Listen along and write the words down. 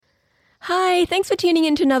Hi, thanks for tuning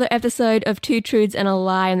in to another episode of Two Truths and a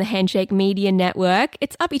Lie on the Handshake Media Network.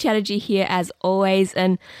 It's Uppy Chatterjee here as always,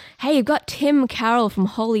 and hey, you've got Tim Carroll from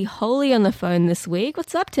Holy Holy on the phone this week.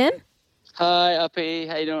 What's up, Tim? Hi, Uppy.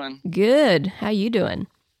 How you doing? Good. How you doing?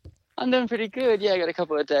 I'm doing pretty good. Yeah, I got a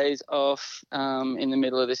couple of days off in the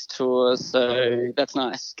middle of this tour, so that's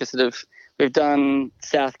nice because we've done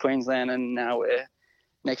South Queensland and now we're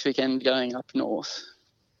next weekend going up north.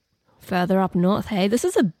 Further up north, hey? This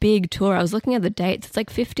is a big tour. I was looking at the dates. It's like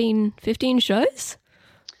 15 shows?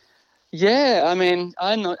 Yeah, I mean,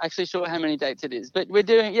 I'm not actually sure how many dates it is, but we're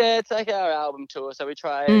doing, it's like our album tour, so we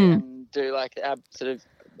try and do like our sort of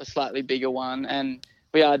a slightly bigger one, and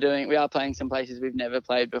we are playing some places we've never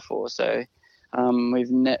played before, so we've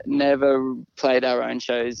never played our own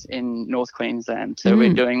shows in North Queensland, so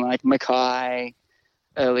we're doing like Mackay,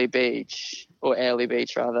 Airlie Beach,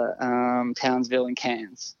 Townsville and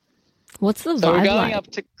Cairns. What's the vibe So we're going like?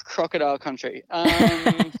 up to Crocodile Country.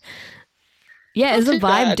 Yeah, is the vibe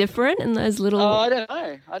bad. different in those little... Oh, I don't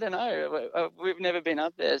know. We've never been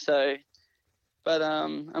up there, but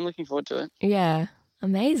I'm looking forward to it. Yeah,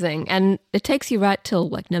 amazing. And it takes you right till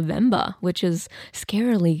like November, which is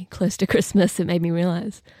scarily close to Christmas, it made me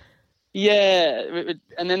realise. Yeah,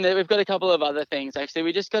 and then we've got a couple of other things actually.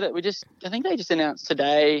 I think they just announced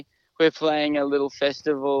today we're playing a little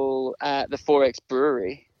festival at the 4X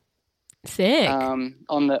Brewery. Sick.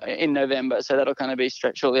 In November, so that'll kind of be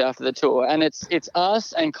shortly after the tour, and it's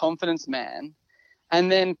us and Confidence Man,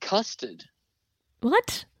 and then Custard.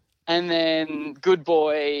 What? And then Good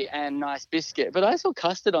Boy and Nice Biscuit. But I saw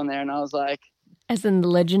Custard on there, and I was like, As in the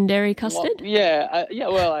legendary Custard?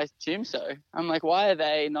 well, I assume so. I'm like, why are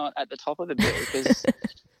they not at the top of the bill? Because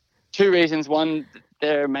two reasons: one,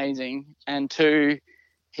 they're amazing, and two,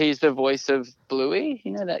 he's the voice of Bluey.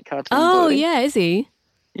 You know that cartoon? Oh, Bluey? yeah, is he?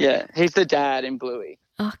 Yeah, he's the dad in Bluey.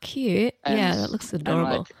 Oh, cute. Yeah, that looks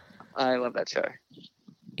adorable. I love that show.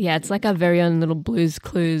 Yeah, it's like our very own little Blues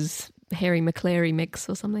Clues Harry McClary mix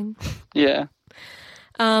or something. Yeah.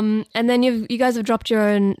 And then you guys have dropped your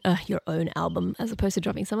own album as opposed to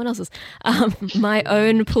dropping someone else's. My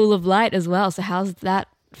Own Pool of Light as well. So how's that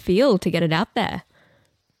feel to get it out there?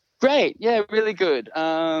 Great. Yeah, really good.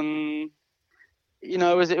 It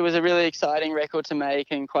was a really exciting record to make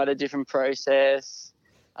and quite a different process.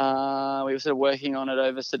 We were sort of working on it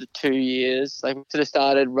over sort of 2 years. Like we sort of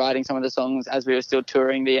started writing some of the songs as we were still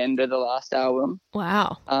touring the end of the last album.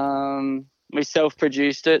 Wow. We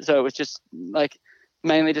self-produced it, so it was just like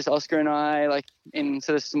mainly just Oscar and I, like in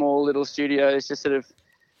sort of small little studios, just sort of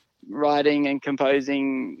writing and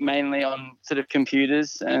composing mainly on sort of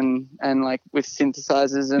computers and like with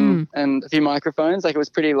synthesizers and a few microphones. Like it was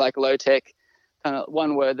pretty like low tech. Kind of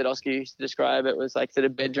one word that Oscar used to describe it was like sort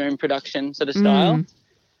of bedroom production sort of style.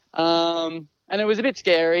 And it was a bit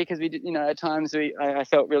scary because we did, at times I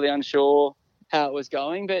felt really unsure how it was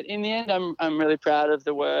going, but in the end I'm really proud of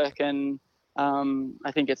the work, and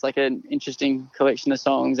I think it's like an interesting collection of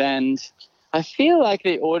songs, and I feel like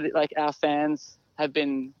our fans have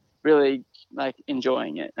been really like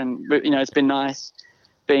enjoying it, and it's been nice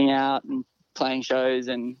being out and playing shows,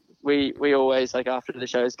 and we always like after the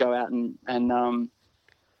shows go out and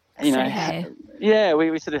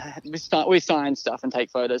we sign stuff and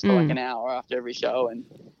take photos for like an hour after every show, and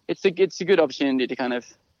it's a good opportunity to kind of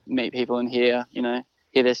meet people and hear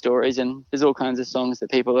their stories, and there's all kinds of songs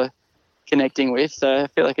that people are connecting with, so I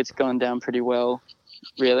feel like it's gone down pretty well,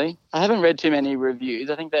 really. I haven't read too many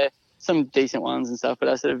reviews. I think there are some decent ones and stuff, but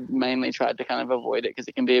I sort of mainly tried to kind of avoid it because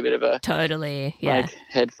it can be a bit of a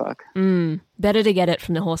head fuck. Better to get it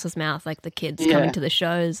from the horse's mouth, like the kids coming to the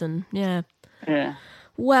shows, and yeah.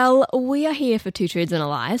 Well, we are here for Two Truths and a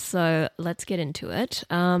Lie, so let's get into it.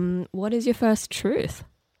 What is your first truth?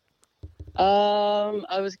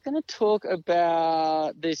 I was going to talk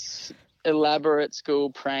about this elaborate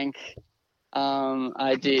school prank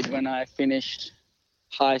I did when I finished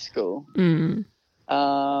high school,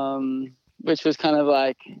 which was kind of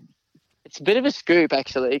like, it's a bit of a scoop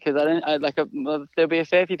actually, because there'll be a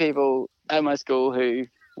fair few people at my school who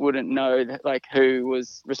wouldn't know like who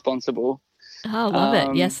was responsible. Oh, love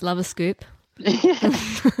it. Yes, love a scoop.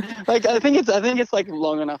 Like I think it's like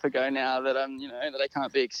long enough ago now that that I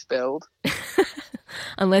can't be expelled.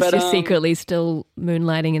 Unless you're secretly still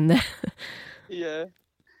moonlighting in there. Yeah.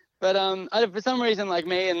 But for some reason, like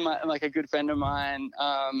me and a good friend of mine,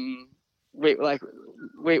 we were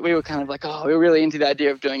kind of like, we were really into the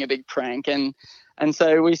idea of doing a big prank, and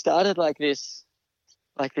so we started like this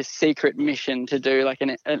secret mission to do like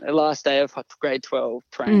a last day of grade 12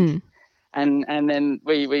 prank. And then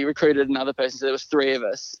we recruited another person, so there was three of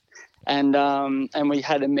us. and we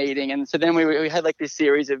had a meeting, and so then we had like this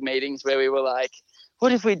series of meetings where we were like,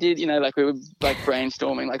 what if we did, like we were like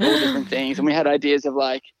brainstorming like all different things, and we had ideas of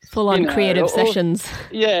like full on creative sessions.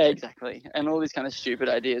 Yeah, exactly. And all these kind of stupid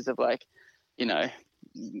ideas of like,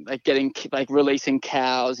 like releasing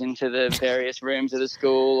cows into the various rooms of the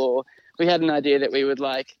school, or we had an idea that we would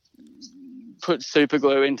like put super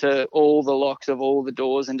glue into all the locks of all the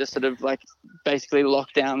doors and just sort of like basically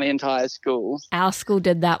lock down the entire school. Our school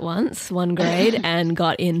did that once, one grade, and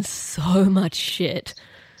got in so much shit.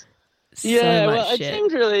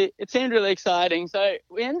 It seemed really exciting. So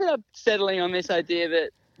we ended up settling on this idea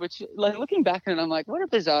which like looking back on it, I'm like, what a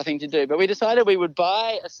bizarre thing to do. But we decided we would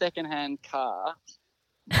buy a secondhand car,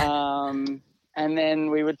 and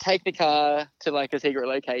then we would take the car to like a secret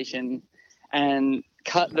location and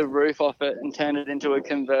cut the roof off it and turn it into a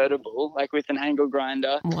convertible, like with an angle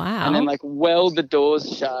grinder. Wow. And then like weld the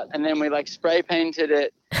doors shut, and then we like spray painted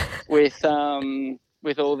it with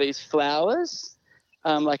all these flowers.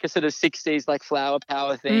 Like a sort of 60s like flower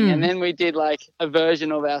power thing. And then we did like a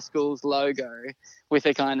version of our school's logo with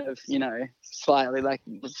a kind of, slightly like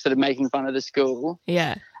sort of making fun of the school.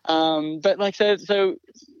 Yeah. But like, so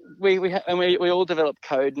we all developed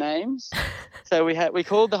code names. So we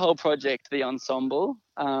called the whole project the Ensemble,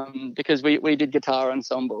 because we did guitar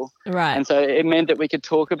ensemble. Right. And so it meant that we could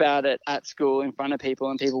talk about it at school in front of people,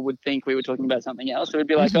 and people would think we were talking about something else. So we'd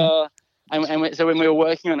be like, so when we were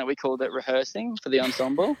working on it, we called it rehearsing for the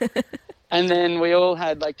ensemble. And then we all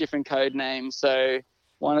had like different code names. So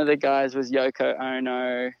one of the guys was Yoko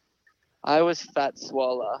Ono. I was Fat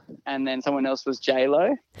Swaller. And then someone else was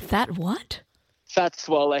J-Lo. Fat what? Fat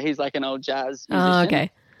Swaller. He's like an old jazz musician. Oh, okay.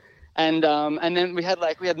 And then we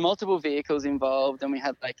had multiple vehicles involved, and we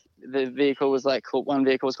had like the vehicle was like called, one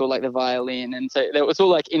vehicle was called like the violin. And so there was all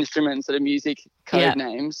like instruments, sort of music code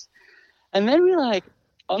names. And then we like,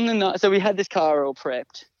 on the night, so we had this car all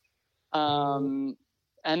prepped, and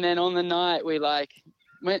then on the night we like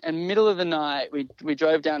went, in the middle of the night we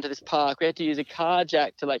drove down to this park. We had to use a car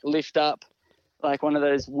jack to like lift up like one of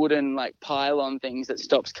those wooden like pylon things that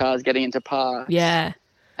stops cars getting into parks. Yeah.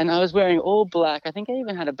 And I was wearing all black. I think I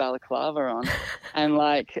even had a balaclava on, and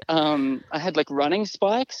like I had like running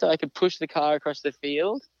spikes so I could push the car across the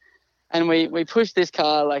field. And we pushed this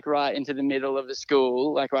car like right into the middle of the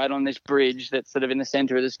school, like right on this bridge that's sort of in the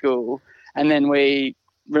center of the school. And then we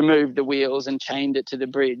removed the wheels and chained it to the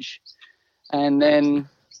bridge. And then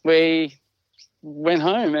we went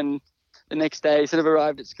home, and the next day sort of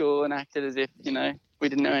arrived at school and acted as if, we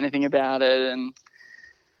didn't know anything about it. And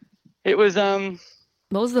it was...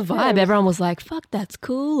 What was the vibe? Everyone was like, fuck, that's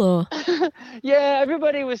cool, or... Yeah,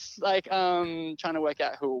 everybody was like trying to work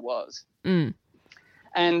out who it was. Mm.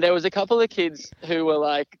 And there was a couple of kids who were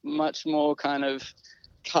like much more kind of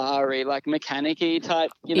car-y, like mechanic-y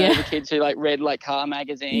type, the kids who like read like car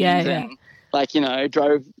magazines and like,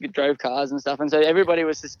 drove cars and stuff. And so everybody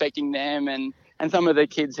was suspecting them, and some of the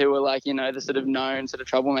kids who were like, the sort of known sort of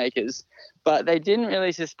troublemakers, but they didn't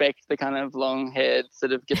really suspect the kind of long-haired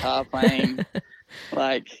sort of guitar playing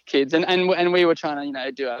like kids. And we were trying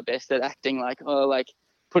to, do our best at acting like,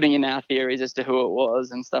 putting in our theories as to who it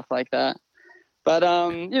was and stuff like that. But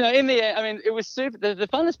in the end, I mean, it was super. The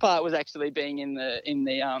funnest part was actually being in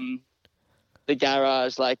the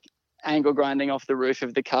garage, like angle grinding off the roof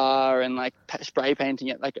of the car and like spray painting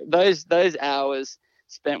it. Like those hours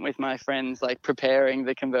spent with my friends, like preparing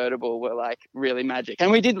the convertible, were like really magic. And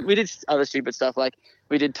we did other stupid stuff, like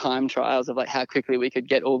we did time trials of like how quickly we could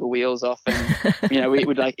get all the wheels off, and we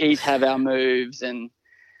would like each have our moves. And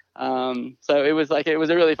so it was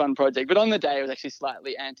a really fun project, but on the day it was actually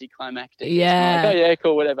slightly anticlimactic. Yeah. Like, oh yeah,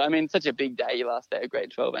 cool, whatever. I mean, such a big day, your last day of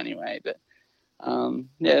grade 12 anyway, but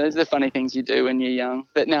those are the funny things you do when you're young.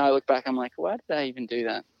 But now I look back, I'm like, why did I even do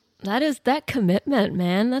that? That commitment,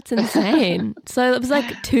 man. That's insane. So it was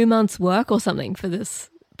like 2 months work or something for this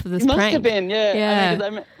prank. Must have been, yeah.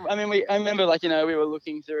 Yeah. I remember like, we were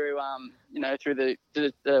looking through, through the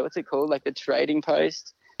what's it called? Like the trading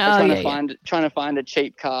post. Trying to find a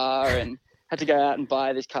cheap car, and had to go out and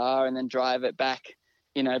buy this car and then drive it back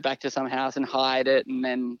to some house and hide it, and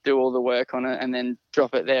then do all the work on it and then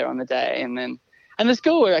drop it there on the day. And the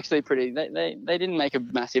school were actually pretty, they didn't make a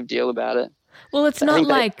massive deal about it. Well, it's not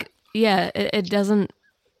like, it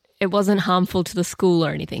wasn't harmful to the school or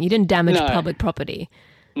anything. You didn't damage public property.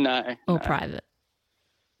 No. Or private.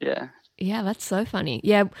 Yeah. Yeah, that's so funny.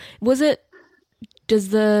 Yeah. Does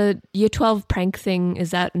the year 12 prank thing,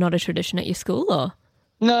 is that not a tradition at your school, or?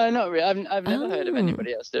 No, not really. I've never heard of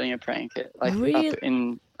anybody else doing a prank. Like really? up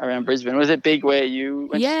in around Brisbane. Was it big where you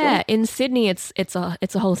went to Yeah, school? in Sydney, it's a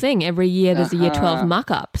whole thing. Every year there's a Year 12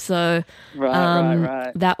 muck up. So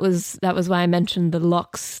Right. that was why I mentioned the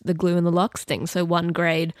locks, the glue and the locks thing. So one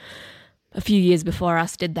grade a few years before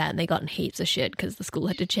us did that, and they got in heaps of shit because the school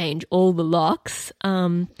had to change all the locks.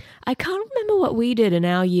 I can't remember what we did in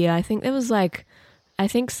our year. I think there was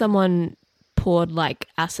someone poured like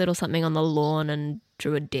acid or something on the lawn and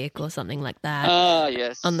drew a dick or something like that. Oh,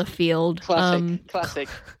 yes. On the field. Classic.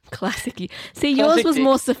 Classic. See, yours was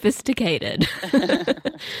more sophisticated.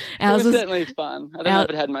 It was certainly fun. I don't know if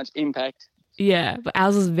it had much impact. Yeah, but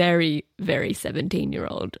ours was very, very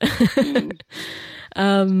 17-year-old.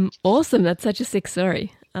 Mm. Awesome. That's such a sick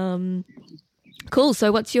story. Cool.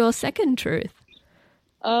 So what's your second truth?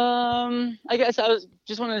 I guess I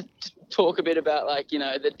just want to talk a bit about like, you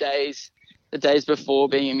know, the days before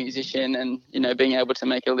being a musician and, you know, being able to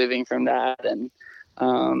make a living from that and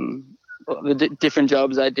the different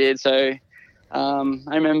jobs I did. So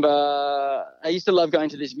I remember I used to love going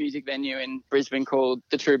to this music venue in Brisbane called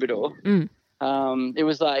the Troubadour. It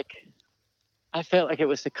was like, I felt like it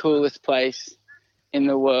was the coolest place in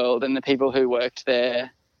the world, and the people who worked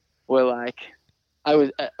there were like,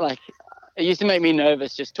 it used to make me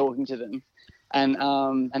nervous just talking to them, and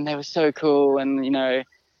they were so cool, and you know,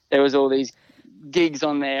 there was all these gigs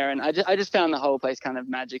on there, and I just found the whole place kind of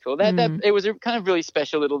magical. That it was a kind of really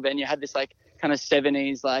special little venue. It had this like kind of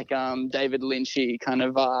 70s like David Lynchy kind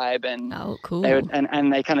of vibe, and cool.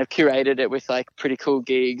 And they kind of curated it with like pretty cool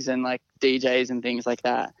gigs and like DJs and things like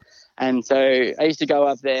that. And so I used to go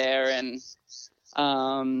up there and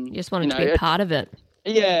you just wanted to be part of it.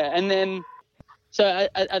 Yeah, and then so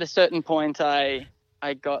at a certain point I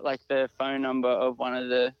got like the phone number of one of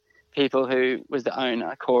the people who was the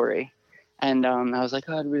owner, Corey. And I was like,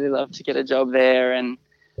 oh, I'd really love to get a job there. And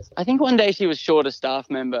I think one day she was short a staff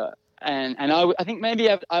member. And I think maybe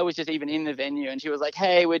I was just even in the venue. And she was like,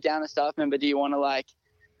 hey, we're down a staff member. Do you want to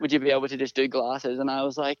would you be able to just do glasses? And I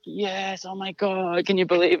was like, yes, oh, my God, can you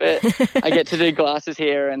believe it? I get to do glasses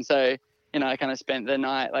here. And so, you know, I kind of spent the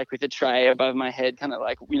night like with a tray above my head, kind of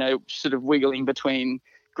like, you know, sort of wiggling between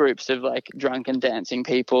groups of like drunk and dancing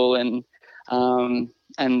people and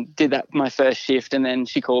did that my first shift. And then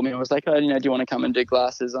she called me and was like, oh, you know, do you want to come and do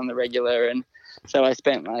glasses on the regular? And so I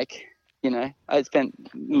spent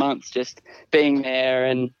months just being there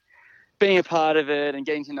and being a part of it and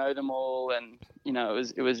getting to know them all. And, you know,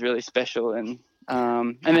 it was really special. And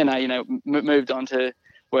then I, you know, moved on to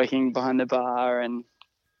working behind the bar, and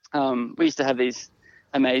we used to have these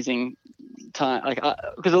amazing time, like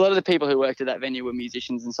because a lot of the people who worked at that venue were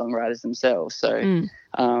musicians and songwriters themselves. So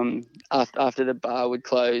after the bar would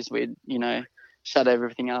close, we'd, you know, shut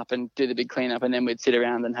everything up and do the big cleanup, and then we'd sit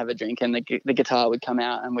around and have a drink, and the guitar would come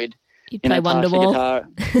out, and we'd play Wonderwall.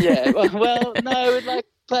 Yeah, well, no, we'd like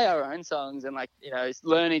play our own songs and like, you know,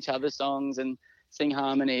 learn each other's songs and sing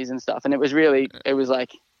harmonies and stuff. And it was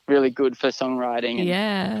like really good for songwriting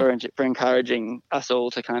and for encouraging us all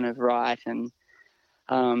to kind of write and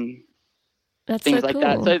that's things so like cool.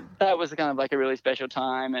 that. So that was kind of like a really special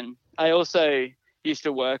time. And I also used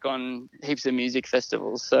to work on heaps of music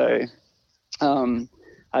festivals. So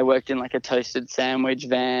I worked in like a toasted sandwich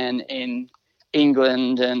van in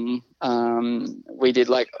England, and we did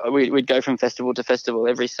like we'd go from festival to festival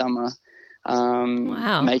every summer,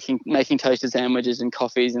 wow. making toasted sandwiches and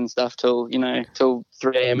coffees and stuff till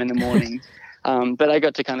 3 a.m. in the morning. But I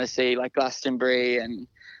got to kind of see like Glastonbury and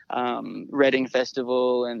Reading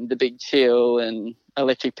Festival and the Big Chill and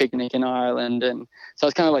Electric Picnic in Ireland, and so I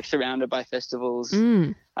was kind of like surrounded by festivals.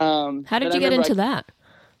 How did you get into that?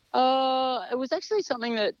 It was actually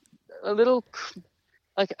something that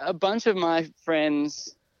a bunch of my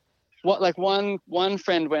friends, one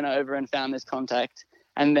friend went over and found this contact,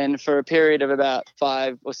 and then for a period of about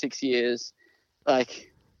 5 or 6 years,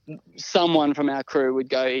 like someone from our crew would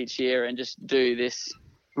go each year and just do this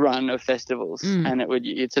run of festivals, and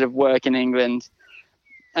you'd sort of work in England,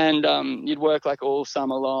 and you'd work like all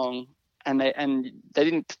summer long, and you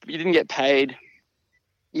didn't get paid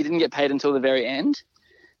until the very end.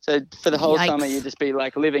 So for the whole summer, you'd just be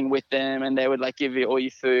like living with them, and they would like give you all your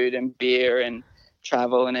food and beer and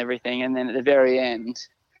travel and everything. And then at the very end,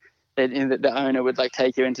 the owner would like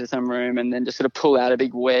take you into some room and then just sort of pull out a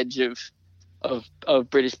big wedge of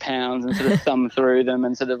British pounds and sort of thumb through them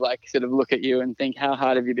and sort of look at you and think, how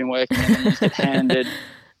hard have you been working? And then you just get handed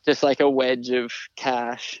just like a wedge of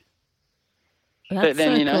cash. That's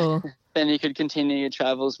cool. Then you could continue your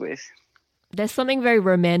travels with. There's something very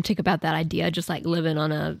romantic about that idea, just like living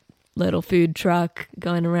on a little food truck,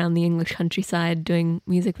 going around the English countryside doing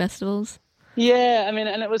music festivals. Yeah, I mean,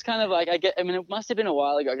 and it was kind of like, it must have been a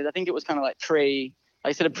while ago, because I think it was kind of like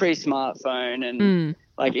like sort of pre-smartphone, and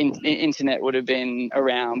like internet would have been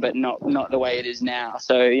around, but not the way it is now.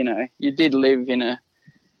 So, you know, you did live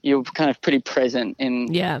you're kind of pretty present in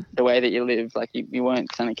the way that you live. Like you weren't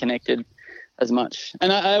kind of connected as much.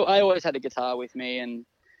 And I always had a guitar with me, and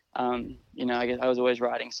you know, I guess I was always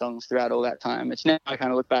writing songs throughout all that time, which now I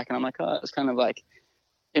kind of look back and I'm like, oh, it was kind of like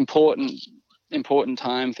important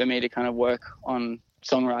time for me to kind of work on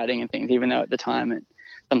songwriting and things, even though at the time it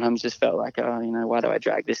sometimes just felt like, oh, you know, why do I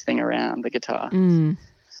drag this thing around, the guitar?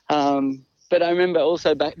 But I remember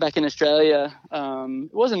also back in Australia,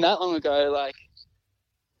 it wasn't that long ago, like,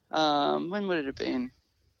 when would it have been?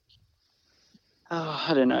 Oh,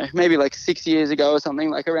 I don't know, maybe like 6 years ago or something,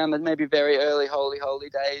 like around the maybe very early Holy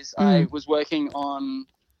days. I was working on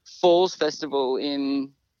Falls Festival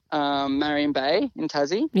in Marion Bay in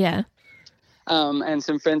Tassie. Yeah. And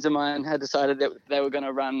some friends of mine had decided that they were going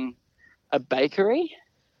to run a bakery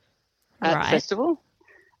at the festival.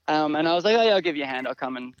 And I was like, oh, yeah, I'll give you a hand. I'll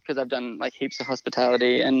come in, because I've done like heaps of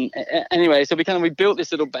hospitality. And anyway, so we built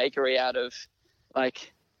this little bakery out of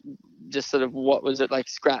like just sort of, what was it, like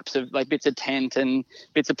scraps of like bits of tent and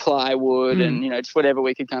bits of plywood and, you know, just whatever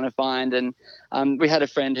we could kind of find. And we had a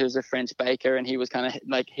friend who was a French baker, and he was kind of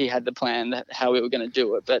like, he had the plan that how we were going to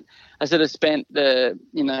do it. But I sort of spent the,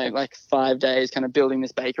 you know, like 5 days kind of building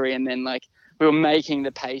this bakery, and then like we were making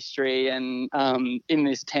the pastry and in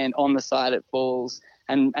this tent on the side at Falls,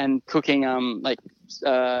 and cooking like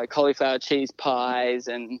cauliflower cheese pies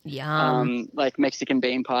and like Mexican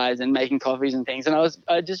bean pies, and making coffees and things. And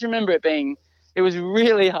I just remember it was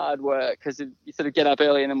really hard work, because you sort of get up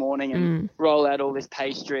early in the morning and roll out all this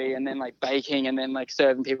pastry, and then like baking, and then like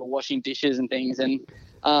serving people, washing dishes and things. And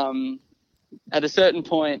at a certain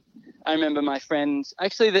point, I remember my friend,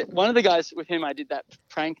 actually one of the guys with whom I did that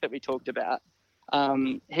prank that we talked about,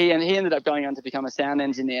 he ended up going on to become a sound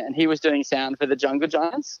engineer, and he was doing sound for the Jungle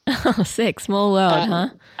Giants. Oh, sick. Small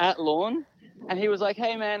world, at Lorne. And he was like,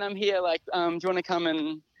 hey man, I'm here, like, do you want to come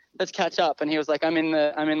and let's catch up? And he was like, I'm in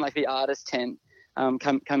like the artist tent,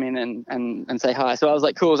 come in and say hi. So I was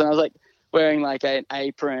like, cool. And I was like wearing like an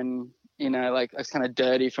apron, you know, like I was kind of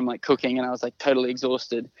dirty from like cooking, and I was like totally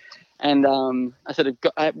exhausted. And I sort of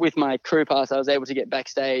got, with my crew pass, I was able to get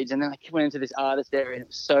backstage, and then I went into this artist area, and it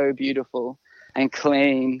was so beautiful and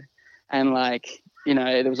clean, and like, you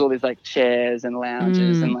know, there was all these like chairs and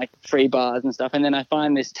lounges and like free bars and stuff. And then I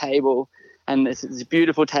find this table, and this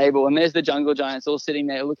beautiful table, and there's the Jungle Giants all sitting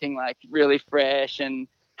there looking like really fresh and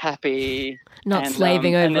happy, not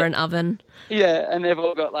slaving over an oven. Yeah, and they've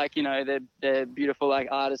all got like, you know, their beautiful like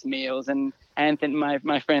artist meals. And Anthony,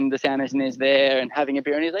 my friend, the sound engineer's there and having a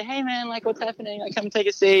beer, and he's like, hey man, like, what's happening? Like, come take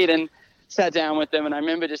a seat. And sat down with them, and I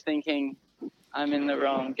remember just thinking, I'm in the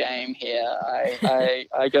wrong game here.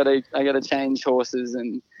 I gotta change horses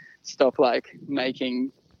and stop like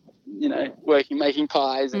making, you know, making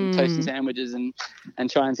pies and toasting sandwiches, and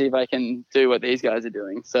try and see if I can do what these guys are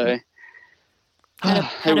doing. So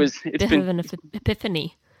it's been an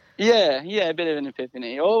epiphany. Yeah, a bit of an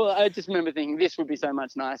epiphany. Or I just remember thinking this would be so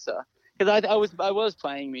much nicer, because I was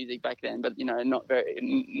playing music back then, but you know,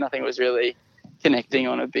 nothing was really connecting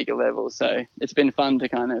on a bigger level. So it's been fun to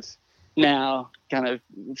kind of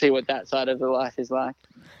see what that side of the life is like.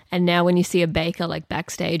 And now when you see a baker like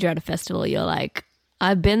backstage or at a festival, you're like,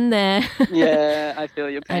 I've been there. Yeah, I feel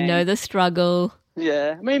your pain. I know the struggle.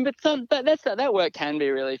 Yeah, I mean, but that work can be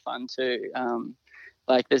really fun too.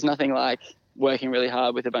 Like, there's nothing like working really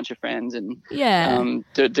hard with a bunch of friends and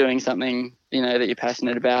doing something, you know, that you're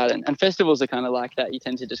passionate about. And festivals are kind of like that. You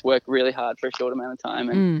tend to just work really hard for a short amount of time,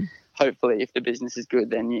 and hopefully, if the business is good,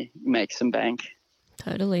 then you make some bank.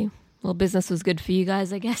 Totally. Well, business was good for you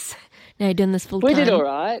guys, I guess. Now you're doing this full time. We did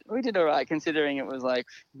all right, considering it was like,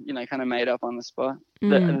 you know, kind of made up on the spot.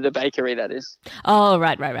 The bakery, that is. Oh,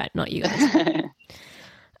 right. Not you guys.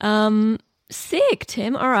 Sick,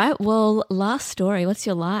 Tim. All right. Well, last story. What's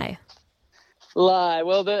your lie?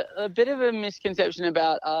 Well, a bit of a misconception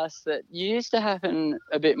about us that used to happen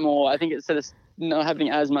a bit more. I think it's sort of not happening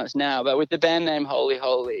as much now, but with the band name Holy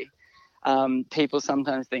Holy, people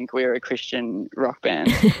sometimes think we're a Christian rock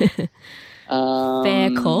band.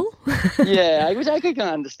 Fair call. Yeah, which I could kind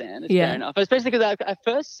of understand. It's fair enough, especially because our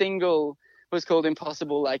first single was called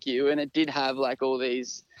Impossible Like You, and it did have like all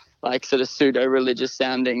these like sort of pseudo-religious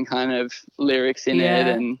sounding kind of lyrics in it.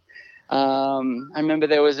 And I remember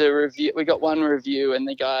there was a review. We got one review, and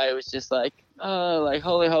the guy was just like, "Oh, like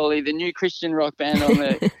Holy Holy, the new Christian rock band on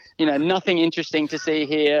the, you know, nothing interesting to see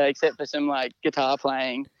here except for some like guitar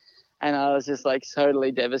playing." And I was just like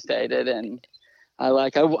totally devastated. And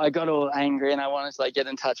I got all angry and I wanted to like get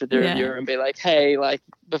in touch with the reviewer and be like, hey, like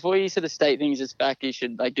before you sort of state things as fact, you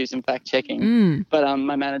should like do some fact checking. But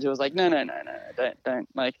my manager was like, no,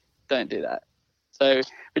 don't do that. So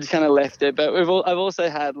we just kind of left it. But I've also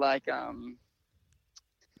had like I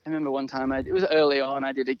remember one time it was early on,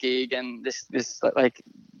 I did a gig and this like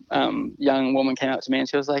young woman came up to me and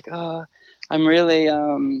she was like, oh, I'm really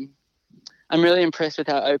impressed with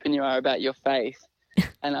how open you are about your faith.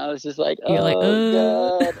 And I was just like, oh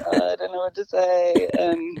God, I don't know what to say.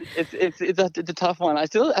 And it's a tough one. I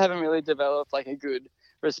still haven't really developed like a good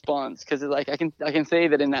response because like I can see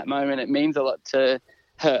that in that moment it means a lot to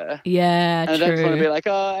her. Yeah, and true. I don't want to be like,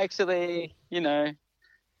 oh, actually, you know,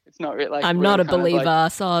 it's not really like I'm not a believer,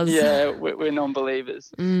 like, soz. Yeah, we're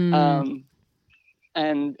non-believers.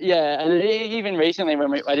 And yeah, and even recently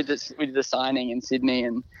when we did the signing in Sydney,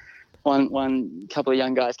 and one couple of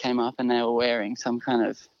young guys came up and they were wearing some kind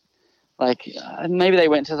of like maybe they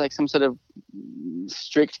went to like some sort of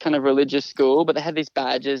strict kind of religious school, but they had these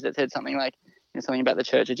badges that said something like, you know, something about the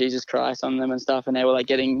Church of Jesus Christ on them and stuff, and they were like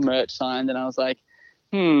getting merch signed, and I was like,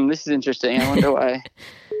 this is interesting. I wonder why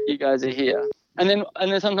you guys are here. And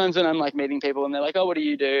then sometimes when I'm like meeting people and they're like, oh, what do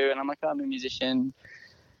you do? And I'm like, oh, I'm a musician.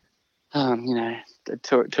 You know,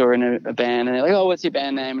 tour in a band, and they're like, oh, what's your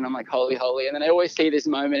band name? And I'm like, Holy Holy. And then I always see this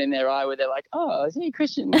moment in their eye where they're like, oh, is he a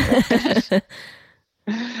Christian?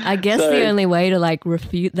 I guess the only way to like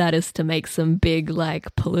refute that is to make some big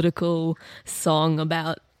like political song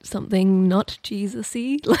about something not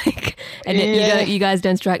Jesus-y. Like, and you guys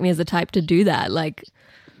don't strike me as the type to do that. Like,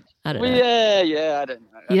 I don't know. Yeah, I don't know.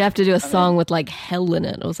 You'd have to do a song with like hell in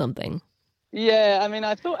it or something. Yeah, I mean,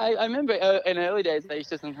 I remember in early days I used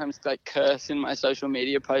to sometimes like curse in my social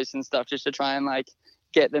media posts and stuff just to try and like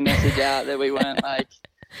get the message out that we weren't like,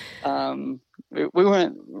 we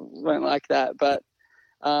weren't like that. But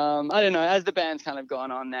I don't know. As the band's kind of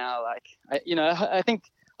gone on now, like I think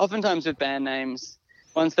oftentimes with band names,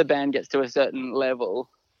 once the band gets to a certain level,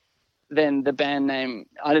 then the band name,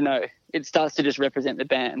 I don't know, it starts to just represent the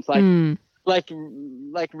band. Like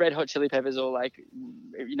Red Hot Chili Peppers or like,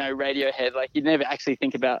 you know, Radiohead, like you'd never actually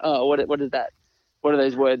think about, oh, what do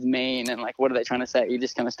those words mean, and like what are they trying to say? You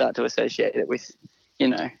just kind of start to associate it with, you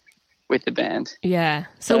know, with the band. Yeah.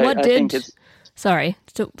 So what did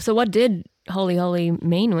Holy Holy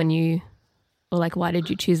mean when you, or like why did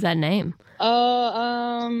you choose that name?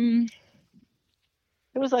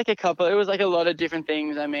 It was like a lot of different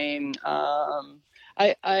things. I mean,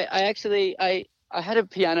 I actually had a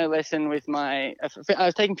piano lesson with I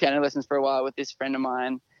was taking piano lessons for a while with this friend of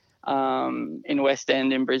mine in West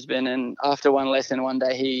End in Brisbane, and after one lesson one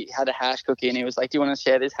day he had a hash cookie and he was like, do you want to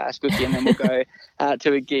share this hash cookie and then we'll go out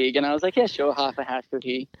to a gig? And I was like, yeah, sure, half a hash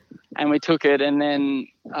cookie. And we took it, and then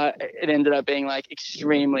it ended up being like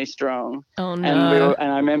extremely strong. Oh no.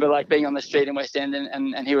 And I remember like being on the street in West End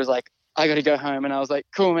and he was like, I got to go home. And I was like,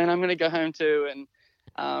 cool, man, I'm going to go home too. And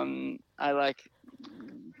I like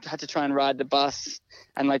had to try and ride the bus,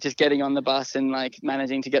 and like just getting on the bus and like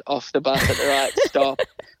managing to get off the bus at the right stop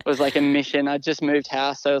was like a mission. I just moved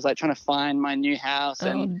house, so I was like trying to find my new house.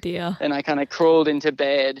 And oh dear. Then I kind of crawled into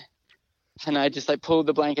bed and I just like pulled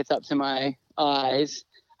the blankets up to my eyes.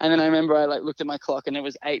 And then I remember I like looked at my clock and it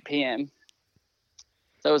was 8 p.m.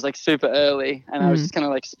 So it was like super early, and I was just kind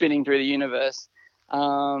of like spinning through the universe.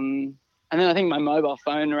 And then I think my mobile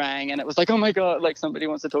phone rang, and it was like, oh my God, like somebody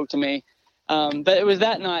wants to talk to me. But it was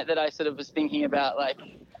that night that I sort of was thinking about, like,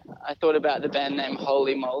 I thought about the band name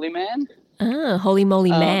Holy Moly Man. Ah, Holy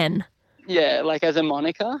Moly Man. Yeah, like as a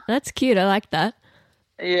moniker. That's cute. I like that.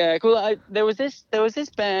 Yeah, cool. There was this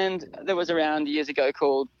band that was around years ago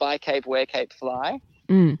called Buy Cape, Wear Cape, Fly.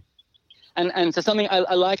 And so something I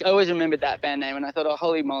always remembered that band name, and I thought, oh,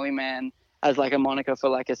 Holy Moly Man as like a moniker for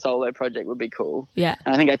like a solo project would be cool. Yeah.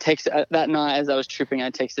 And I think I texted that night as I was tripping, I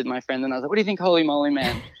texted my friend and I was like, what do you think Holy Moly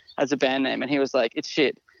Man as a band name? And he was like, it's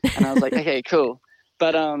shit. And I was like, okay, cool.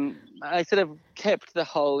 But I sort of kept the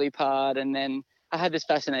holy part, and then I had this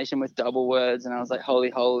fascination with double words, and I was like, holy,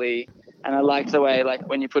 holy. And I liked the way, like,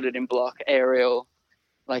 when you put it in block, Arial,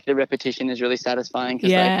 like the repetition is really satisfying,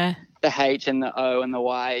 because like the H and the O and the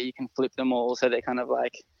Y, you can flip them all, so they're kind of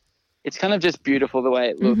like, it's kind of just beautiful the way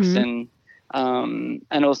it looks.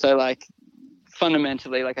 And also like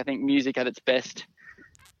fundamentally, like I think music at its best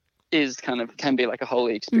is can be like a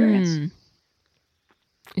holy experience.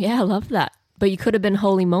 Yeah, I love that. But you could have been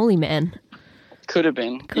Holy Moly Man. Could have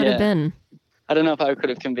been. Could have been. I don't know if I could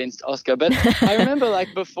have convinced Oscar, but I remember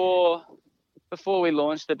like before we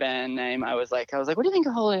launched the band name, I was like, what do you think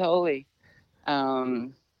of Holy Holy?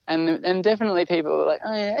 And definitely people were like,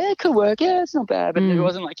 oh yeah, it could work. Yeah, it's not bad. But it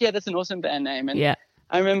wasn't like, yeah, that's an awesome band name. And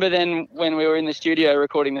I remember then when we were in the studio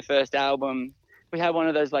recording the first album, we had one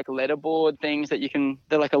of those like letterboard things that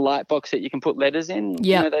they're like a light box that you can put letters in,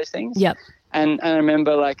 you know, those things. Yep. And I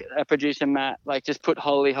remember like a producer, Matt, like just put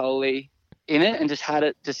Holy Holy in it and just had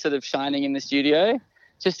it just sort of shining in the studio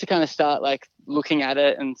just to kind of start like looking at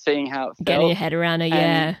it and seeing how it felt. Getting your head around it,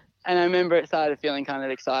 yeah. And I remember it started feeling kind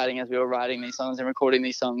of exciting as we were writing these songs and recording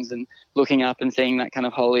these songs and looking up and seeing that kind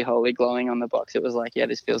of Holy Holy glowing on the box. It was like, yeah,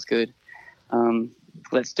 this feels good.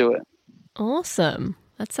 Let's do it. Awesome.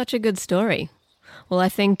 That's such a good story. Well, I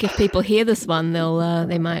think if people hear this one,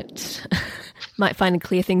 they might find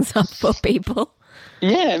clear things up for people.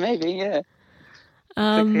 Yeah, maybe, yeah.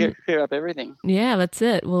 Clear up everything. Yeah, that's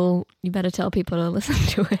it. Well, you better tell people to listen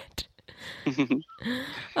to it.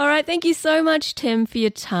 All right, thank you so much, Tim, for your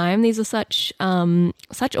time. These are such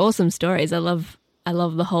awesome stories. I love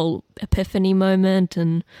the whole epiphany moment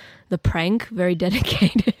and the prank. Very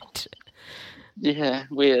dedicated. Yeah,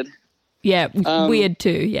 weird. Yeah, weird too.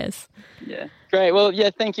 Yes. Yeah, great. Well,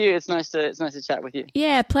 yeah, thank you. It's nice to chat with you.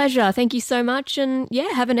 Yeah, pleasure. Thank you so much, and yeah,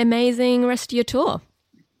 have an amazing rest of your tour.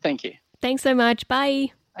 Thank you. Thanks so much.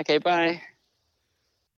 Bye. Okay, bye.